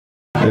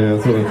Yeah,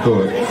 that's what I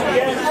thought.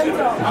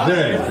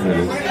 There it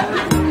is.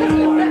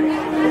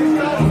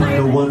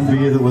 The one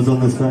beer that was on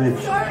the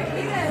stage.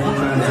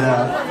 Turns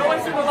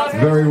out,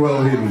 Very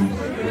well hidden.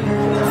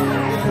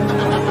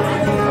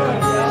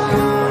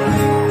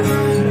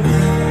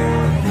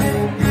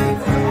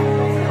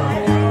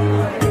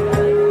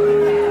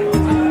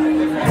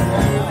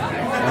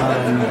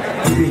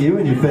 look at you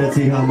and your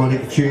fancy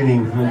harmonic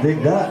tuning. I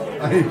dig that.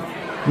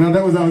 No,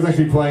 I was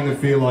actually playing the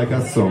Feel Like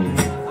Us song.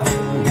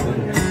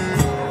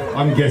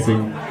 I'm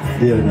guessing.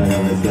 You don't know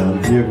how they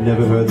sound. You've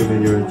never heard them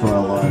in your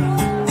entire life.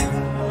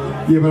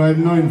 Yeah, but I've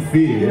known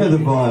Fear. You know the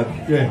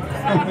vibe.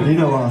 Yeah. You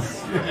know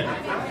us.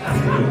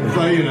 Yeah.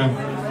 So, you know.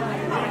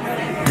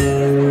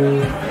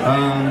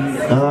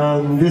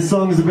 This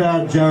song's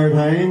about Jared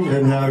Hayne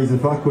and how he's a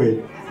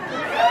fuckwit.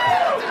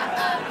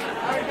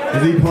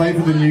 Does he play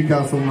for the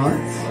Newcastle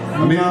Knights?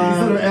 I mean, he's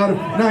sort of out of...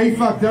 No, he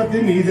fucked up,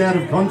 didn't he? He's out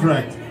of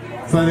contract.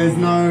 So there's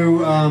no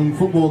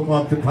football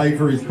club to pay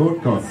for his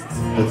court costs.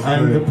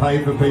 And to pay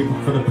for people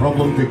for the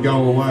problem to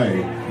go away.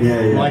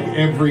 Yeah, yeah. Like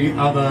every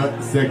other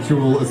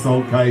sexual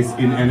assault case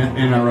in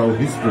NRL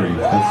history.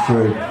 That's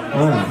true.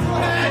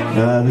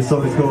 This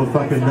song is called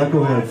fucking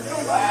Knuckleheads.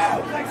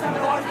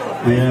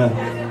 Yeah.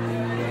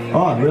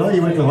 Oh, really?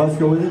 You went to high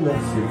school with him?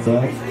 That's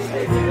insane.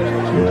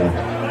 Yeah.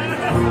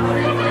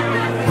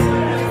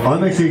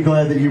 I'm actually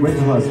glad that you went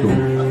to high school.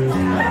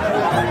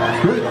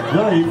 Good.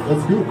 No,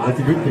 that's good. That's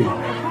a good thing.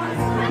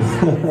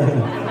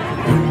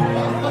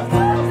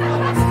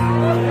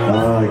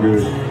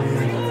 Good.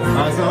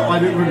 So I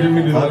didn't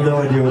remember to I have no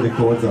idea what the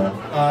chords are.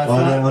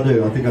 I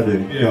do. I think I do.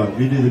 Yeah.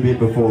 You do the bit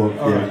before.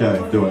 All yeah, right.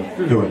 okay. Do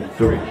it. Do it.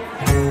 Do it.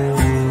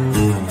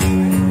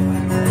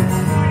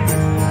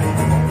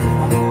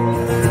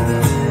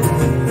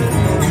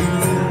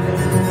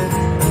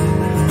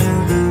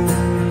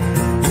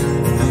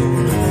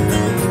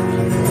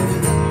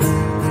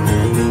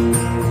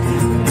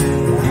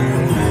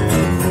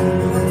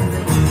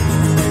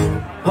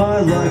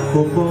 I like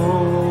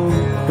football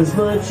as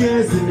much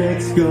as the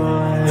next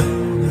guy,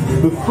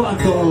 but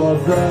fuck all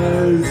of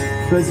those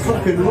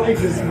fucking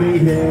racist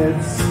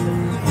meatheads.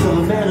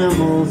 Some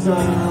animals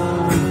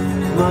are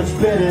much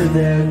better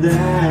than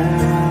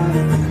that.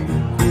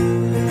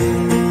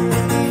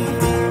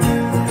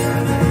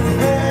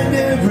 And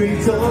every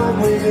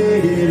time we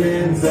meet it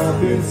ends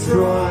up in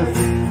strife.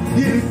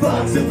 You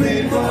fucks have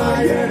been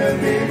my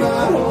enemy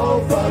my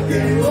whole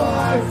fucking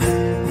life.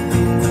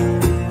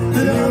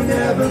 They'll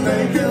never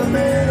make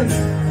amends,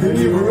 and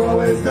you were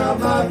always not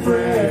my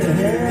friend.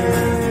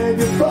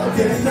 You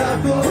fucking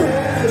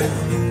knucklehead,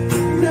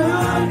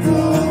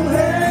 knucklehead,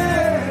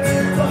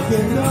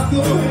 fucking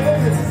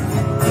knucklehead.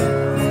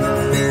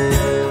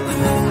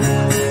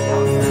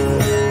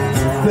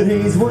 But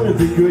he's one of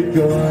the good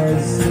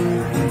guys,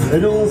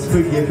 and all's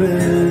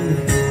forgiven.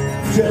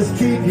 Just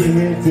keep your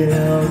head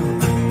down.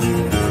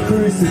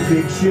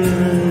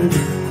 Crucifixion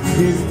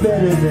is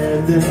better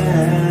than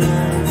that.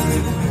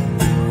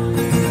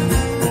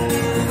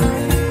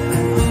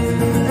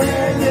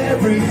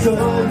 Every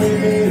time we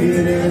meet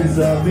it ends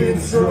up in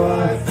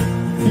strife.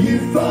 You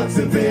fucks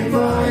have been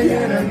my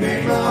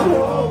enemy my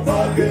whole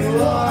fucking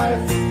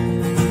life.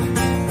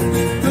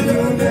 But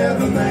you'll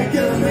never make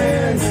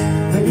amends,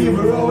 and you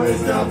were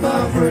always not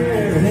my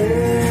friend.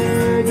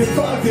 You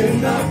fucking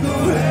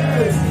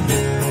knucklehead.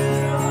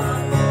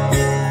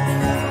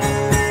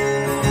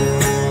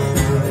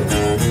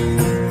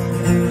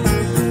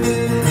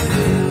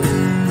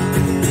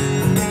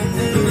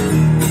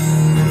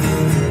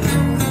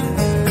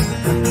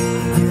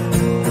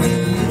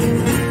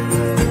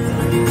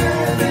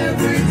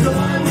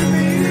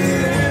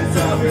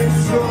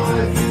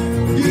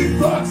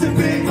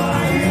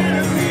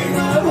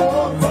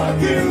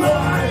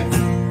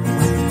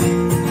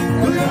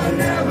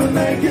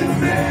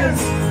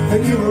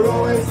 And you were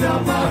always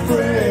not my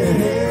friend.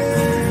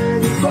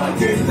 You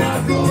fucking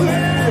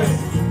knucklehead,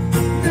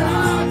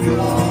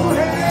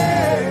 knucklehead,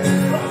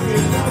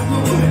 fucking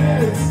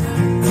knucklehead,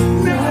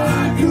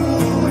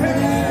 knucklehead,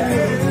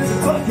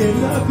 fucking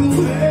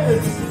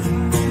knucklehead,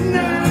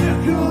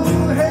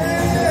 knucklehead,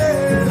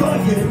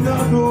 fucking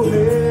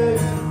knucklehead.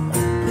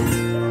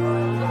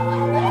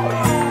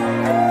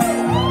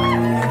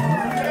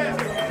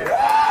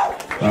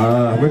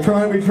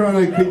 We're trying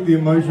to keep the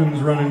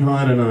emotions running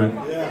high tonight.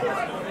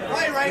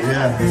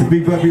 Yeah, it's a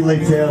big rugby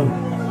league town.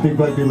 Big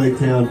rugby league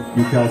town,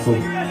 Newcastle.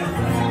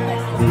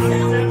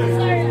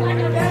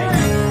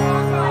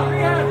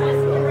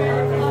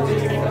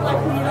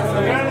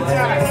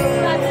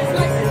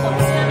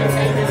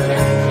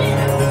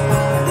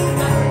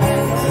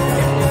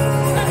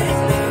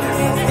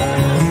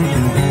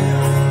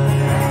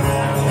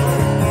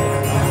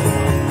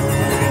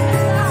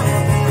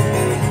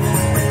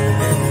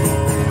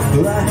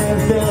 Well, I have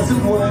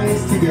 1,000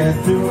 ways to get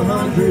through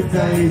 100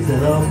 days,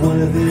 and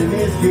one of them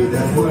is good,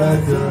 that's what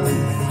I've done.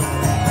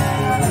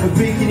 A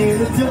beacon in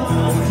the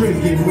dark,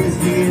 drinking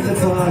whiskey in the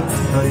park,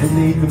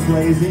 underneath the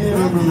blazing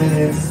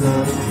unrelenting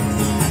sun.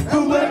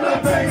 And when my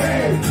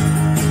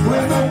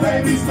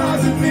baby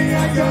smiles at me,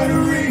 I go to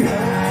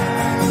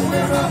rehab.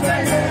 When my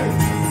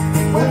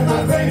baby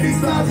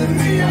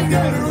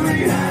go to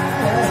rehab.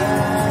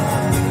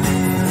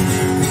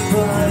 I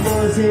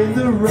was in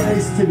the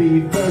race to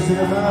be first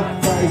in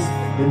my face.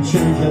 And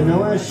change, I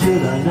know I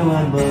should, I know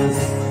I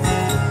must.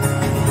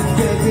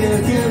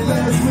 Get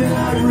less when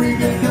I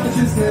regain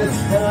consciousness.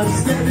 And I'm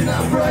standing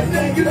up right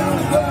naked on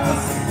a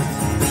bus.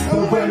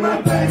 But when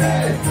my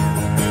baby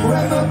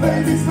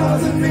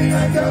smiles at me,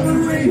 I go to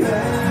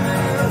rehab.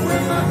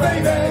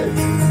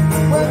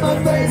 When my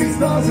baby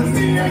smiles at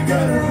me, I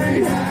go to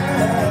rehab.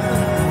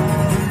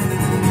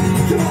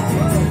 Come on.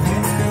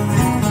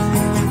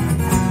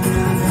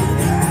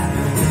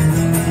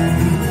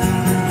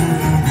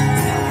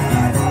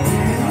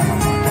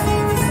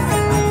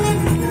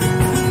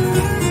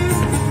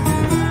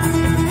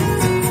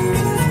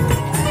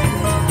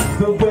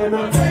 But when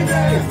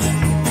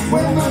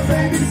my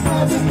baby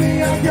smiles at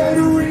me, I go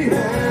to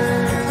rehab.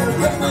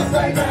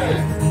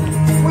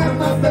 When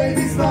my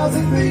baby smiles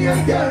at me,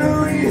 I go to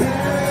rehab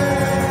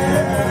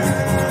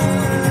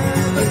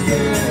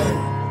again.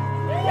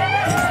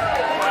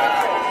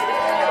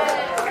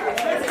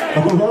 I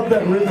love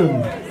that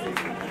rhythm.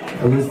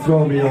 It was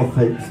throwing me off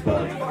heaps,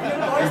 but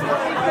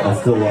I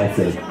still liked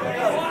it.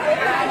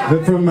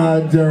 But from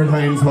Jared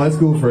Haynes' high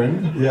school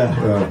friend. Yeah.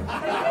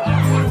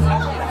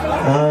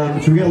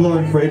 Should we get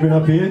Lauren Friedman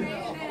up here?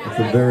 That's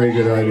a very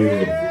good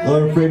idea.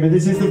 Lauren Friedman,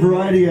 this is the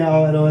Variety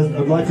Hour, and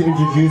I'd like to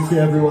introduce to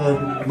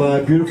everyone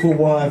my beautiful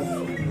wife,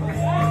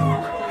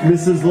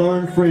 Mrs.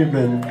 Lauren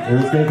Friedman,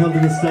 who's going to come to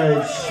the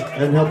stage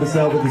and help us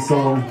out with the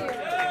song.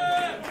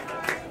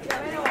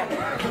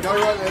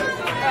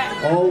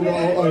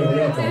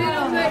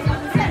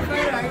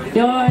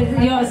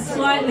 You're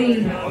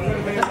slightly...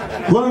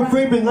 Lauren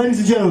Friedman, ladies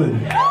and gentlemen.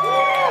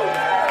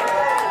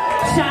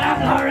 Shut up,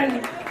 Lauren.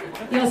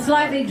 Your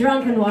slightly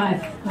drunken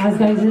wife. I was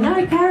going to say,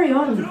 no, carry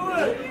on.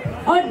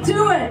 Oh,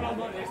 do it.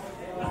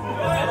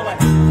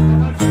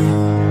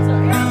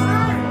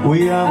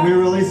 We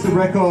released a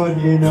record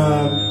in,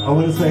 I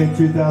want to say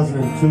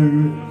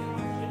 2002.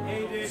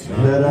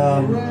 That,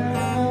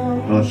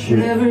 oh shit.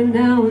 Every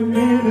now and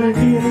then I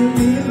get a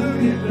little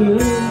bit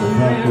good.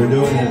 We're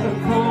doing it.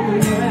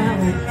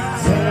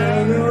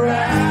 Turn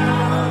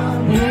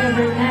around.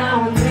 Every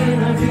now and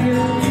then I get a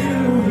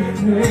little bit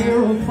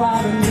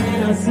terrified, and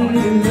then I see the look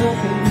in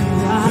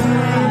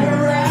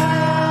your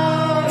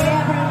eyes.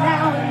 Every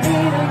now and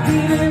then I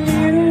get a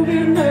little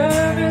bit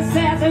nervous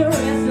that the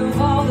rest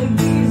of all the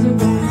years are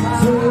gone by.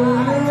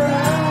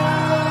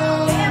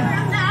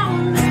 Every now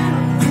and then I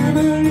feel a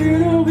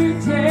little bit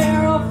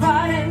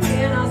terrified, and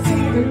then I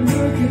see the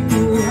look in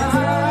your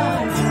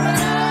eyes.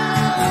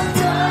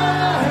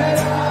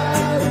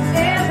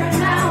 Every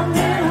now and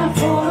then I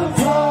fall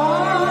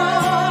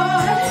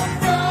apart.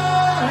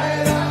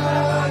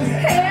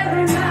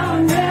 Every now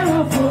and then I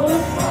fall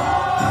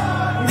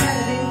apart.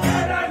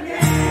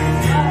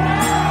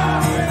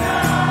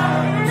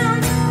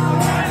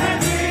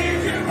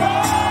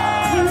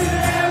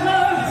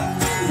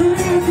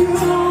 If you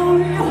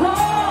only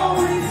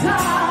hold me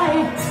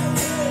tight,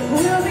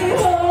 we'll be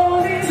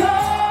holding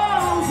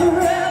on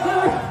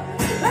forever.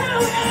 And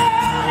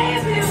we'll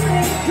if you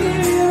make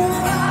it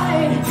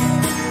right,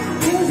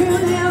 'cause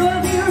you'll never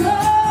be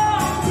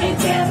wrong.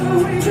 Together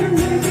we can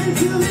make it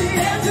to the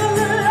end of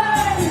the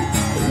line.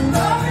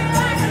 Love me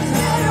like I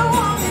said, I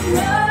want the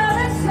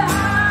other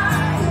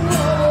side.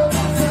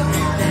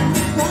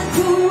 Not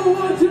sure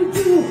what to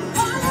do,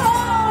 I'm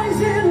always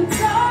in the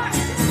dark.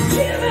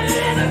 Living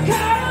in the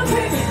car,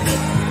 baby,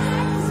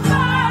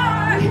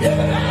 spark.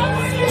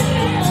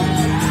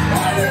 I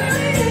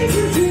really need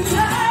you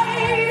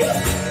tonight.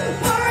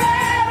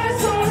 Forever's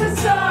gonna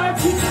start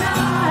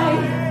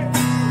tonight.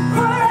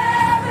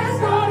 Forever's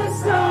gonna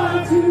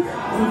start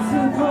tonight. Once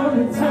upon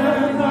a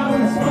time I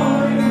was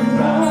falling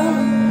around,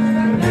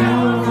 but now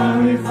I'm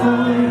only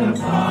falling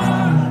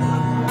apart.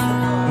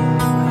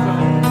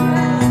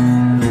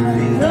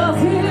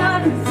 Nothing I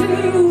can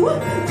do,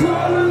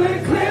 total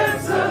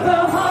eclipse of the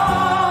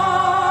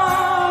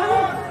heart.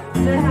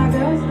 Is that how it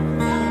goes?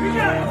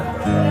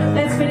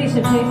 Let's finish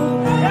it,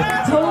 people.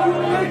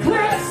 Total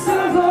eclipse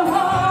of the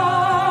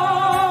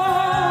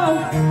heart.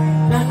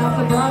 Not enough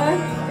vibrato.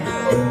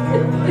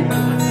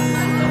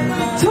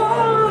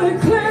 Total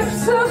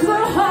eclipse of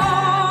the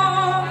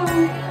heart.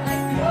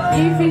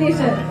 You finish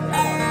it.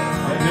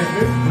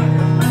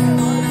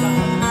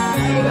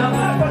 There you go.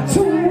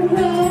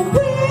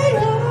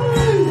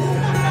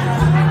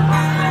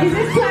 Is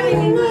this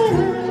coming in?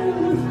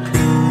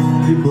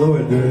 You blew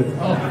it, dude.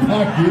 Oh,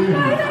 fuck you. No,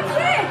 that's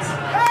it.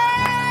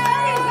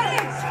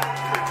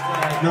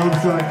 No, I'm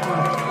sorry.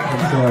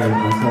 I'm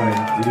sorry.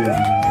 You did.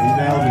 You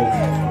nailed it.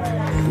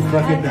 You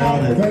fucking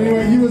nailed So it.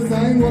 anyway, you were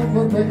saying what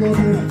record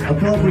is? I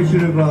feel like we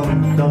should have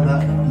done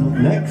that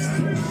next.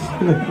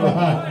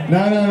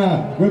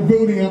 No. We're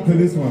building up to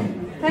this one.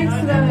 Thanks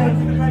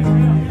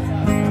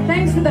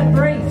for the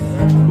brief.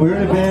 We're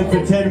in a band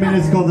for 10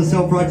 minutes called the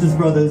Self-Righteous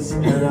Brothers,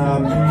 and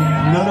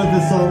none of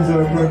the songs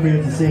are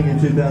appropriate to sing in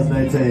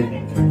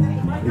 2018,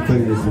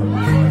 including this one.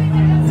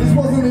 This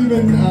wasn't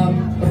even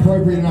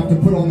appropriate enough to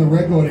put on the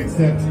record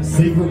except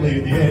secretly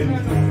at the end.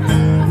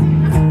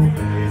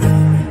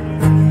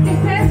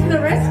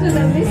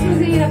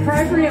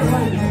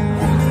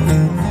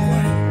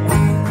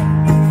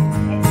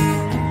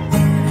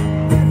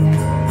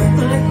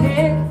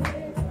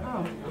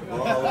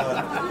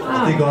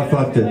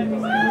 fucked it.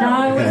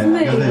 No, it was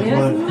me. Go there. It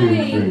was 1, 2,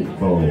 me. 3,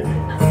 4.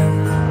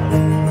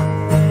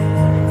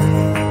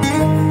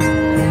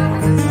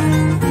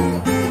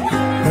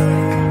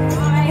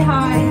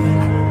 Hi.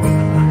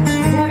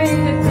 You having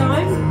a good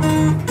time?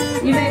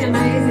 You've been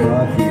amazing.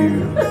 Fuck you.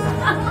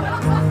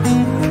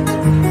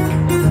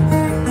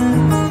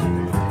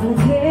 I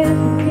can't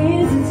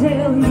begin to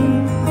tell you,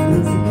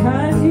 it's the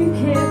kind you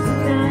can't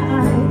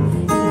deny.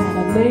 You have a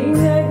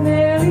maniac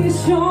nearly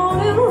shone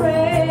and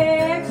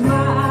wrecked my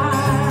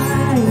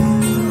eyes.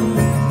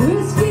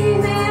 Whiskey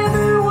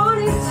never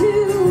wanted to,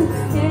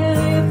 and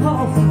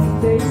impulse,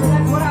 baby,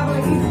 that's what I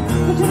believe.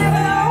 But you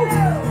never know,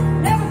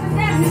 never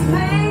forget his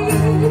name.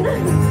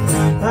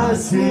 I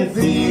sniff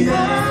the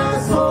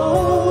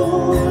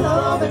asshole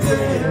of a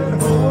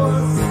dead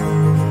horse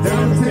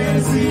down the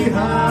Tennessee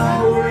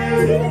highway.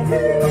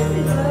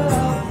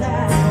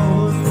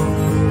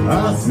 I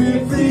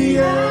sniff the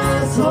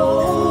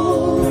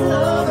asshole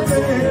of a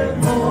dead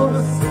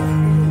horse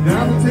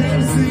down the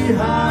Tennessee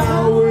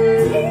highway.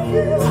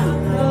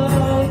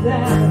 Love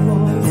that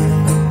voice.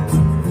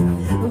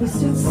 Well, it's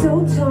just so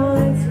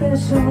darn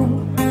special,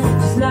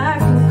 just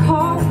like a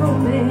call from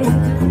me,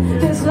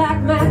 just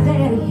like my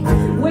daddy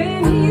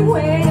when he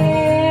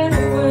went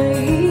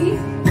away.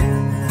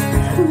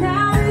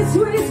 Now this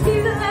whiskey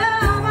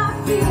love I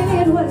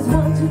feel was 1,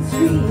 2,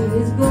 3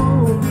 is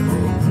gone.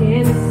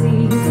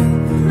 Tennessee,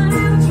 I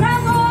never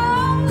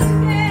traveled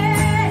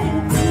again.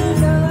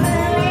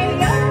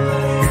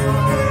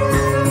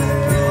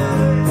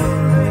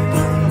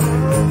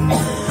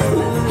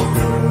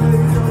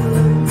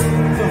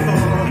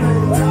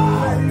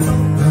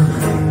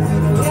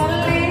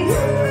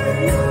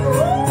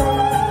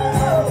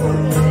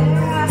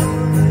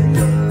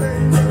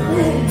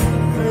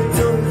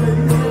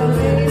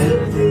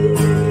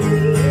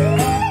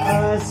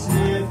 I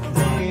sniff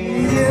the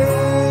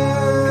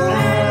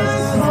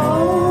asshole.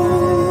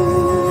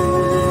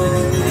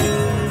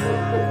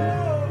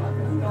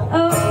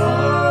 Oh,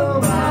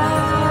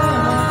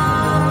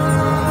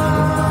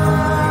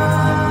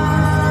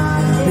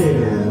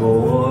 Dead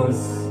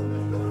horse.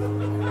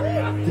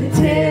 the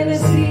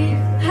Tennessee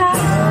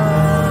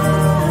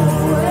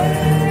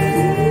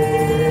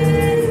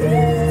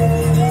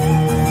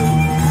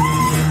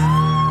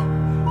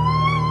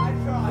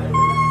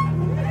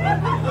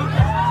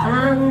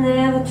I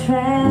never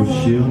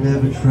traveled. She'll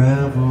never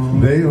travel.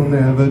 They'll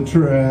never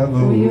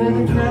travel. Will you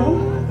ever travel?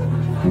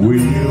 We'll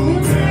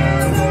never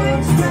travel.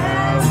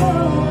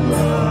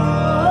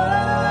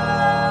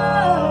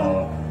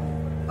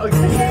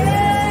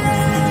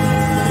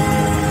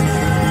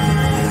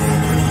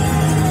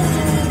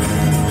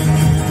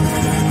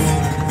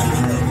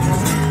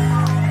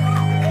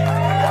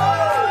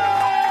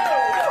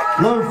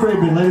 Lauren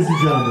Friedman, ladies and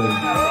gentlemen.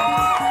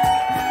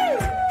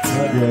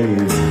 How dare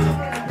you?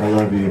 I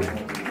love you.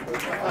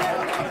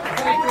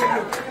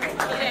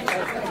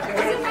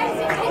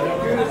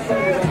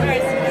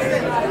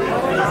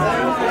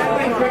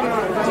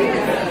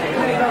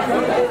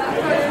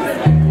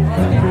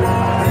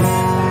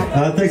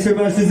 Thanks very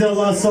much. This is our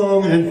last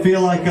song, and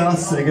Feel Like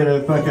Us are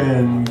gonna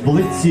fucking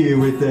blitz you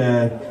with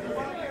their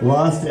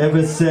last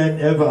ever set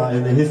ever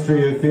in the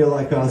history of Feel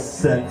Like Us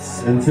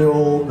sets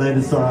until they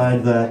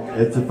decide that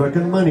it's a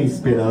fucking money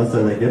spinner,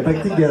 so they get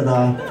back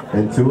together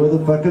and tour the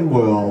fucking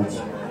world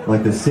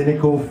like the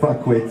cynical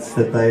fuckwits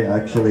that they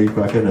actually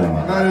fucking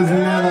are. That has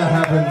never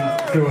happened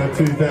to a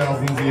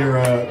 2000s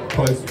era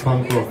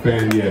post-punk rock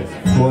band yet.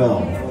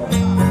 Well,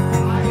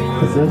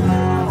 is it?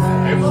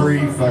 Every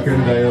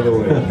fucking day of the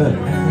week.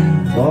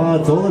 Oh,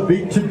 it's all a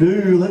big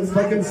to-do. Let's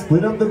fucking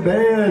split up the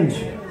band.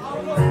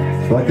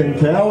 Fucking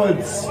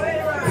cowards.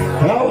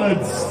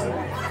 Cowards!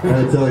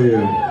 I tell you.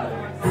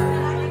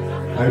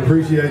 I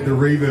appreciate the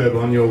reverb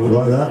on your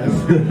Like that?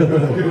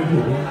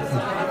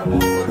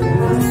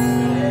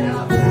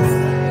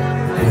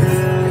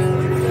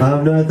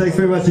 No, thanks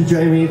very much to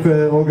Jamie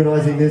for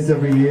organising this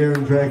every year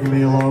and dragging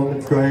me along.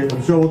 It's great.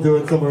 I'm sure we'll do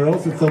it somewhere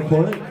else at some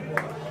point.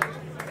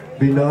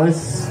 Be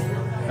nice.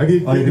 I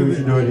think we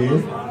should do it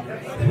here.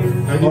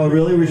 Oh,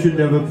 really? We should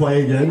never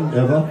play again,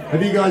 ever?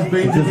 Have you guys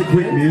been Just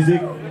quit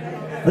music?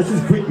 Let's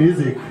just quit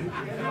music.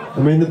 I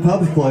mean, the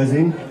pub's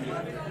closing.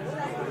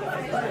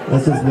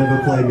 Let's just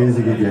never play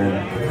music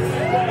again.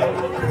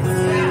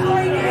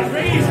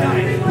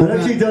 It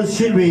actually does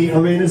shit me. I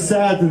mean, it's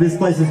sad that this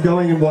place is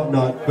going and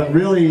whatnot, but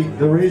really,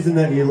 the reason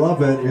that you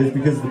love it is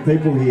because the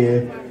people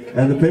here,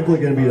 and the people are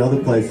going to be in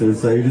other places,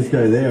 so you just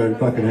go there and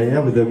fucking hang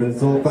out with them, and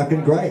it's all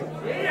fucking great.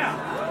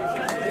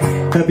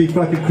 Happy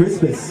fucking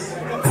Christmas.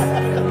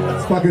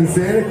 It's fucking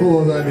Santa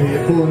Claus over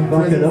here pulling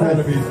presents out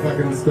of his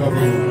fucking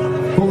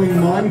stocking. Pulling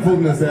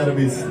mindfulness out of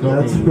his stocking.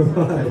 That's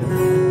right.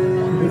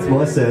 That's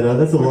my Santa.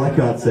 That's a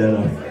Leichhardt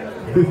Santa.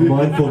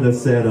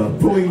 Mindfulness Santa.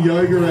 Pulling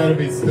yoga out of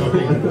his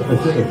stocking.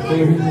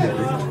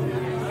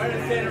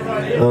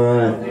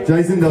 Alright.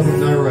 Jason doesn't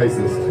know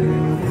racist.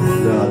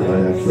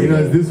 No, actually. He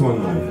knows this one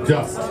though.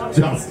 Just.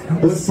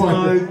 Let's play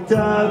it. Smoked a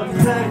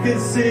pack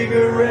of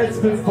cigarettes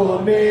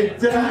before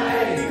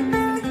midday.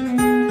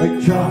 I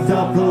chopped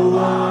up the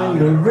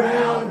line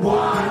around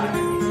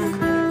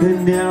 1.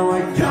 And now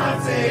I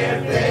can't see a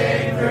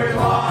thing through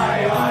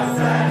my eyes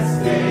that's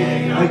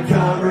sting. I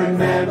can't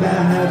remember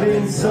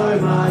having so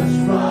much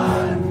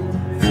fun.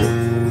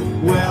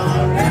 Well,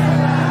 I've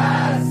never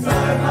had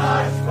so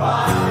much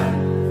fun.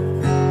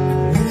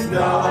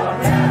 No,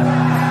 I've never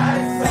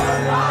had so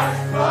much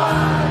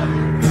fun.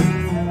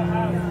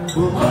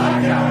 Well, I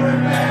can't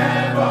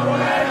remember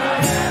when I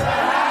never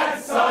had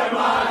so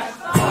much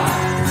fun.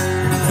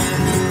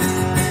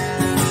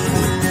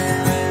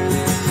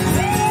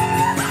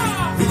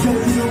 The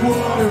coach in the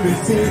water is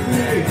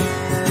tickling.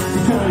 The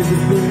times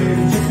of food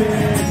in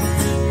Japan.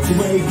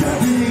 Wake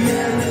up in the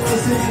air and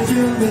listen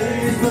to me.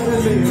 But I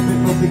mean,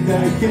 people think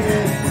they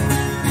can.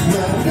 No,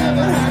 I've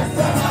never had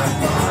so much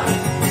fun.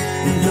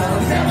 No,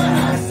 I've never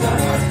had so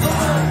much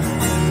fun.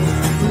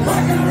 I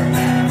can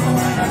remember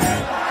when I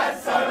never had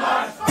so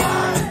much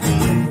fun.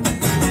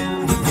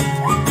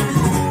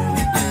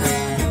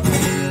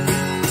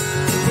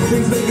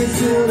 Things make us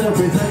filled up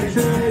with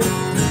hatred.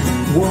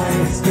 Why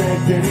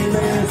expect any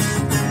less?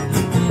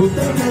 Well,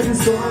 they can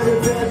decide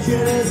about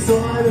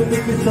genocide. I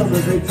think it's time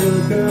that they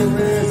took a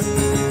risk.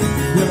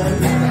 No,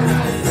 I've never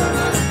had so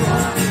much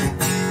fun.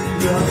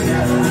 No, I've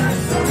never had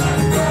so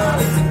much fun.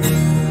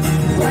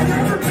 I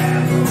can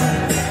remember when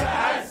I never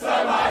had so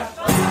much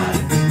fun.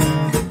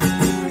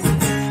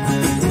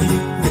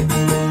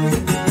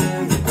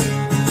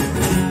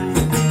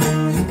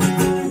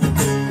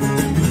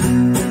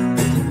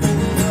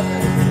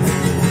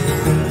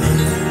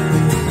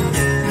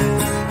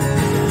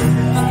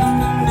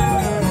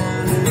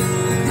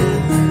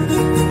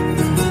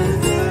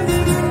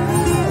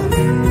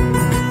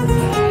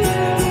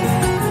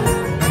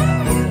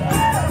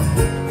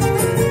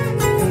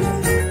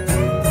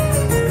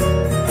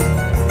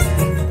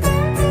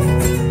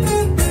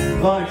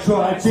 I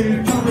try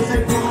to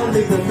compensate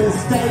blindly for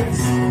mistakes,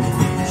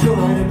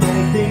 trying to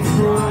make things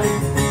right.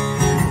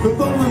 But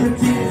following the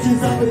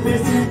teachers up with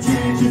missing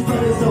teachers,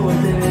 but it's always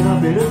ending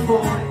up in a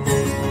fight.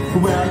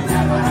 Well, I've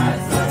never had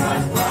so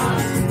much fun.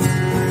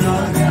 No,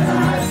 I've never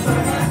had so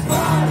much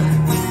fun.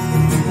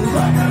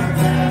 I can't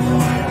remember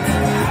when I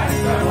never had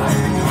so much.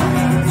 I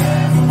can't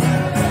remember when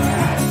I never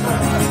had so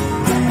much.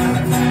 I can't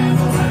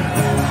remember when I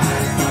never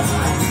had so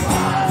much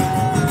fun.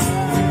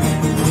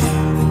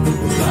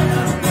 I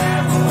can't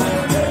remember when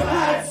I never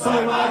had so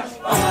much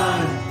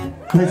fun.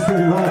 Thanks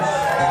very much.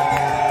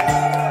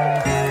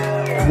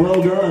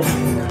 Well done.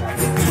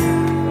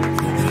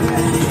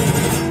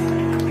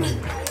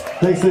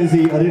 Thanks,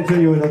 Lindsay. I didn't tell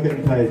you we're not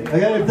getting paid.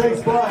 Okay,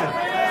 thanks, bye.